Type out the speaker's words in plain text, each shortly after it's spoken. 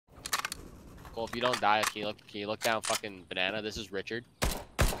Well, if you don't die, can you look down fucking banana? This is Richard.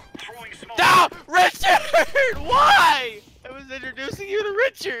 No! Richard! Why? I was introducing you to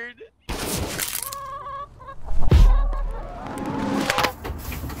Richard!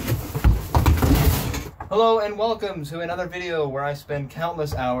 Hello and welcome to another video where I spend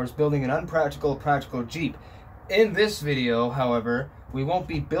countless hours building an unpractical practical Jeep. In this video, however, we won't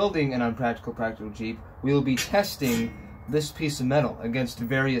be building an unpractical practical Jeep. We will be testing this piece of metal against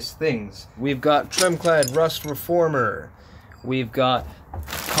various things. We've got Tremclad Rust Reformer. We've got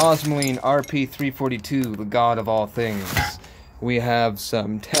Cosmoline RP-342, the god of all things. We have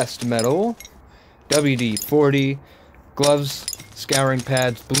some test metal, WD-40, gloves, scouring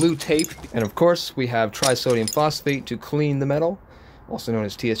pads, blue tape, and of course we have trisodium phosphate to clean the metal, also known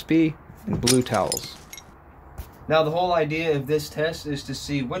as TSP, and blue towels. Now the whole idea of this test is to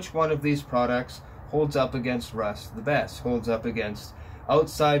see which one of these products holds up against rust the best, holds up against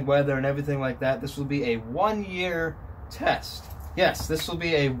outside weather and everything like that. This will be a 1-year test. Yes, this will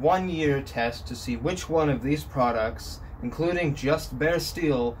be a 1-year test to see which one of these products, including just bare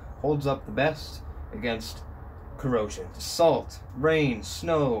steel, holds up the best against corrosion, salt, rain,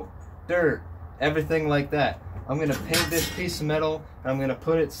 snow, dirt, everything like that. I'm going to paint this piece of metal and I'm going to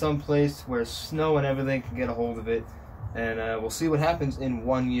put it someplace where snow and everything can get a hold of it, and we'll see what happens in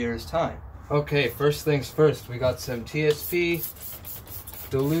 1 year's time. Okay, first things first, we got some TSP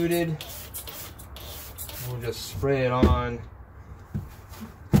diluted. We'll just spray it on,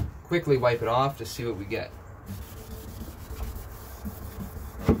 quickly wipe it off to see what we get.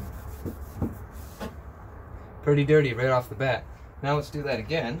 Pretty dirty right off the bat. Now let's do that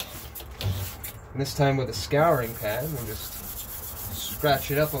again. And this time with a scouring pad, we'll just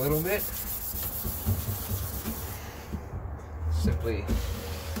scratch it up a little bit. Simply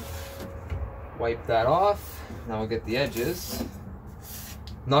wipe that off. Now we'll get the edges.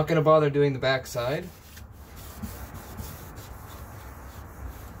 I'm not going to bother doing the back side.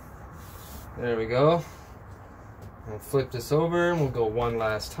 There we go. We'll flip this over and we'll go one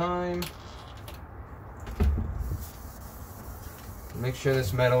last time. Make sure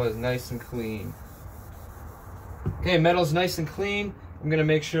this metal is nice and clean. Okay, metal's nice and clean. I'm gonna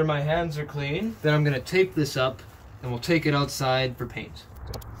make sure my hands are clean. Then I'm gonna tape this up and we'll take it outside for paint.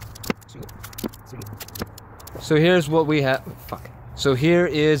 So here's what we have. So here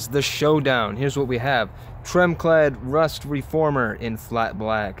is the showdown. Here's what we have. Tremclad Rust Reformer in flat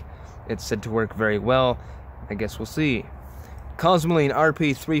black. It's said to work very well. I guess we'll see. Cosmoline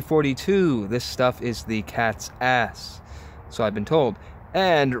RP-342. This stuff is the cat's ass, so I've been told.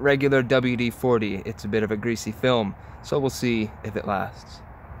 And regular WD-40. It's a bit of a greasy film, so we'll see if it lasts.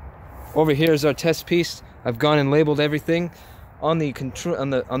 Over here is our test piece. I've gone and labeled everything. On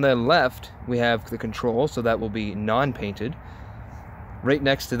the left, we have the control, so that will be non-painted. Right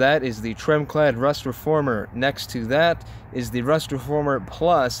next to that is the Tremclad Rust Reformer. Next to that is the Rust Reformer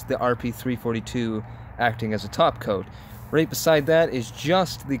plus the RP-342 acting as a top coat. Right beside that is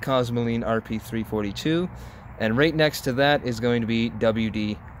just the Cosmoline RP-342. And right next to that is going to be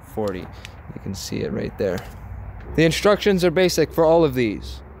WD-40. You can see it right there. The instructions are basic for all of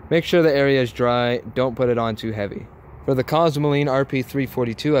these. Make sure the area is dry, don't put it on too heavy. For the Cosmoline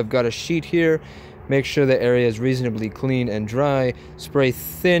RP-342, I've got a sheet here. Make sure the area is reasonably clean and dry. Spray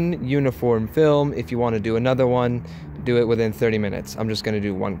thin, uniform film. If you want to do another one, do it within 30 minutes. I'm just going to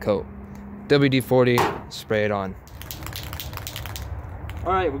do one coat. WD-40, spray it on.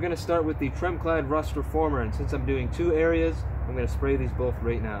 Alright, we're going to start with the Tremclad Rust Reformer, and since I'm doing 2 areas, I'm going to spray these both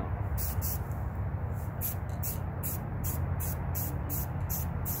right now.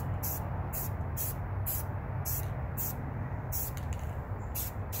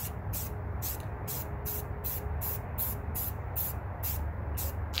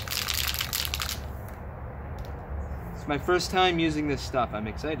 It's my first time using this stuff. I'm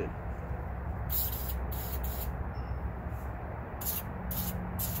excited.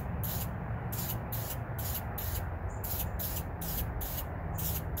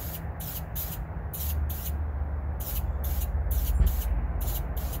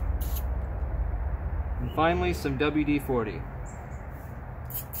 And finally, some WD-40.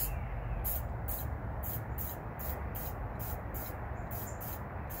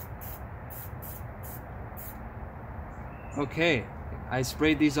 Okay, I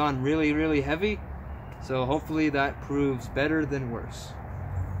sprayed these on really heavy, so hopefully that proves better than worse.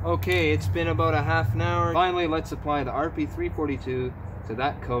 Okay, it's been about a half an hour. Finally, let's apply the RP-342 to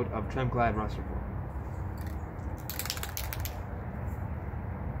that coat of Tremclad Rust Reformer.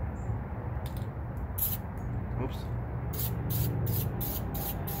 Oops.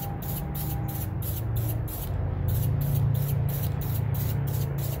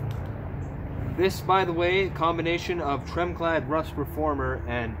 This, by the way, combination of Tremclad Rust Reformer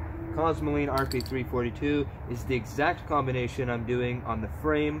and Cosmoline RP-342 is the exact combination I'm doing on the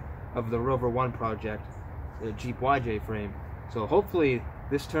frame of the Rover 1 project, the Jeep YJ frame. So hopefully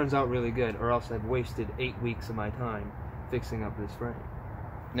this turns out really good, or else I've wasted 8 weeks of my time fixing up this frame.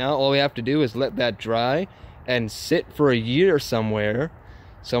 Now all we have to do is let that dry and sit for a year somewhere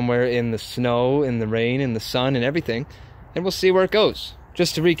in the snow, in the rain, in the sun, and everything, and we'll see where it goes.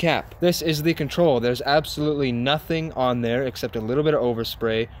 Just to recap, this is the control. There's absolutely nothing on there except a little bit of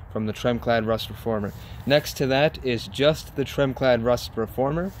overspray from the Tremclad Rust Reformer. Next to that is just the Tremclad Rust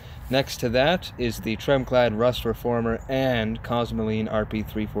Reformer. Next to that is the Tremclad Rust Reformer and Cosmoline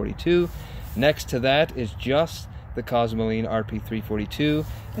RP-342. Next to that is just the Cosmoline RP-342.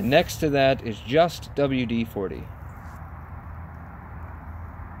 And next to that is just WD-40.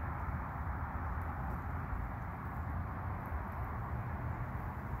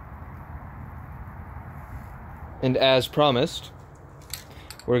 And as promised,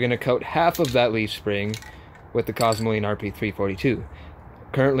 we're going to coat half of that leaf spring with the Cosmoline RP-342.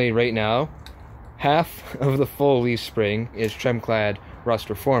 Currently, right now, half of the full leaf spring is Tremclad Rust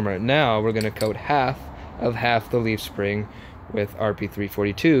Reformer. Now we're going to coat half the leaf spring with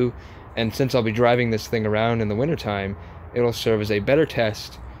RP-342. And since I'll be driving this thing around in the wintertime, it'll serve as a better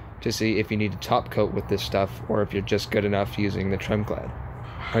test to see if you need to top coat with this stuff or if you're just good enough using the Tremclad.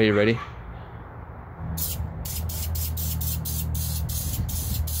 Are you ready?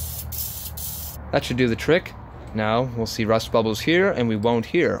 That should do the trick. Now we'll see rust bubbles here and we won't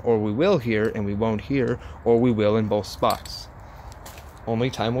here, or we will here and we won't here, or we will in both spots. Only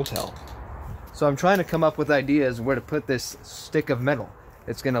time will tell. So I'm trying to come up with ideas where to put this stick of metal.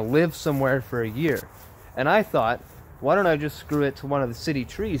 It's gonna live somewhere for a year. And I thought, why don't I just screw it to one of the city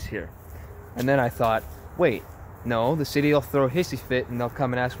trees here? And then I thought, wait, no, the city will throw a hissy fit and they'll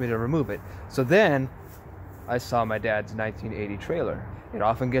come and ask me to remove it. So then I saw my dad's 1980 trailer. It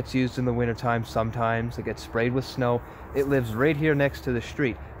often gets used in the wintertime sometimes. It gets sprayed with snow. It lives right here next to the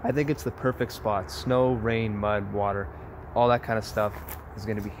street. I think it's the perfect spot. Snow, rain, mud, water, all that kind of stuff is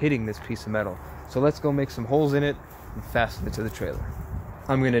going to be hitting this piece of metal. So let's go make some holes in it and fasten it to the trailer.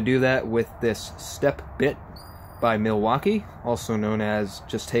 I'm going to do that with this step bit by Milwaukee, also known as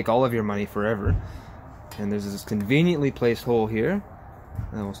Just Take All of Your Money Forever. And there's this conveniently placed hole here.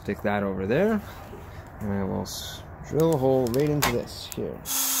 And we'll stick that over there. And I will drill a hole right into this here.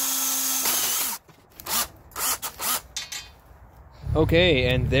 Okay,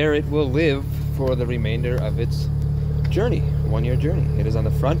 and there it will live for the remainder of its journey, 1 year journey. It is on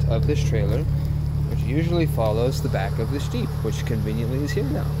the front of this trailer, which usually follows the back of this Jeep, which conveniently is here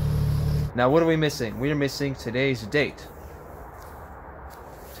now. Now what are we missing? We are missing today's date.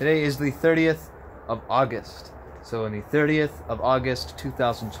 Today is the 30th of August. So on the 30th of August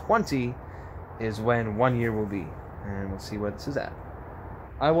 2020 is when 1 year will be. And we'll see where this is at.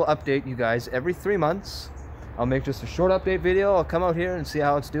 I will update you guys every 3 months. I'll make just a short update video. I'll come out here and see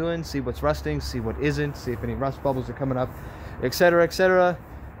how it's doing, see what's rusting, see what isn't, see if any rust bubbles are coming up, etc., etc.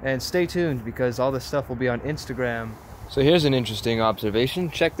 And stay tuned because all this stuff will be on Instagram. So here's an interesting observation.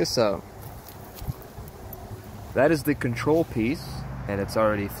 Check this out. That is the control piece, and it's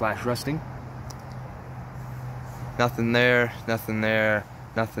already flash rusting. Nothing there, nothing there,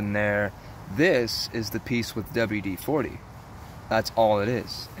 nothing there. This is the piece with WD-40. That's all it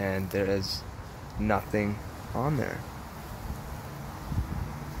is, and there is nothing on there.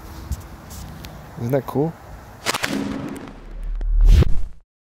 Isn't that cool?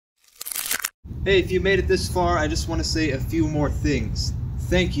 Hey, if you made it this far, I just want to say a few more things.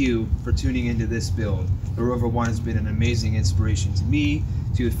 Thank you for tuning into this build. The Rover 1 has been an amazing inspiration to me,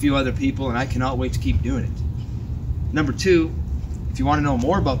 to a few other people, and I cannot wait to keep doing it. Number 2, if you want to know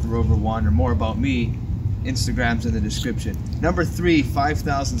more about the Rover 1 or more about me, Instagram's in the description. Number 3,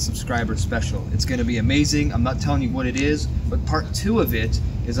 5,000 subscriber special. It's going to be amazing. I'm not telling you what it is, but part 2 of it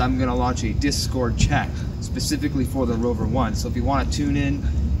is I'm going to launch a Discord chat specifically for the Rover 1. So if you want to tune in,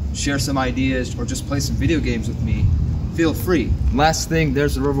 share some ideas, or just play some video games with me, feel free. Last thing,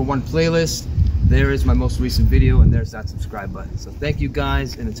 there's the Rover 1 playlist. There is my most recent video, and there's that subscribe button. So thank you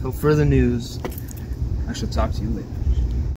guys, and until further news, I shall talk to you later.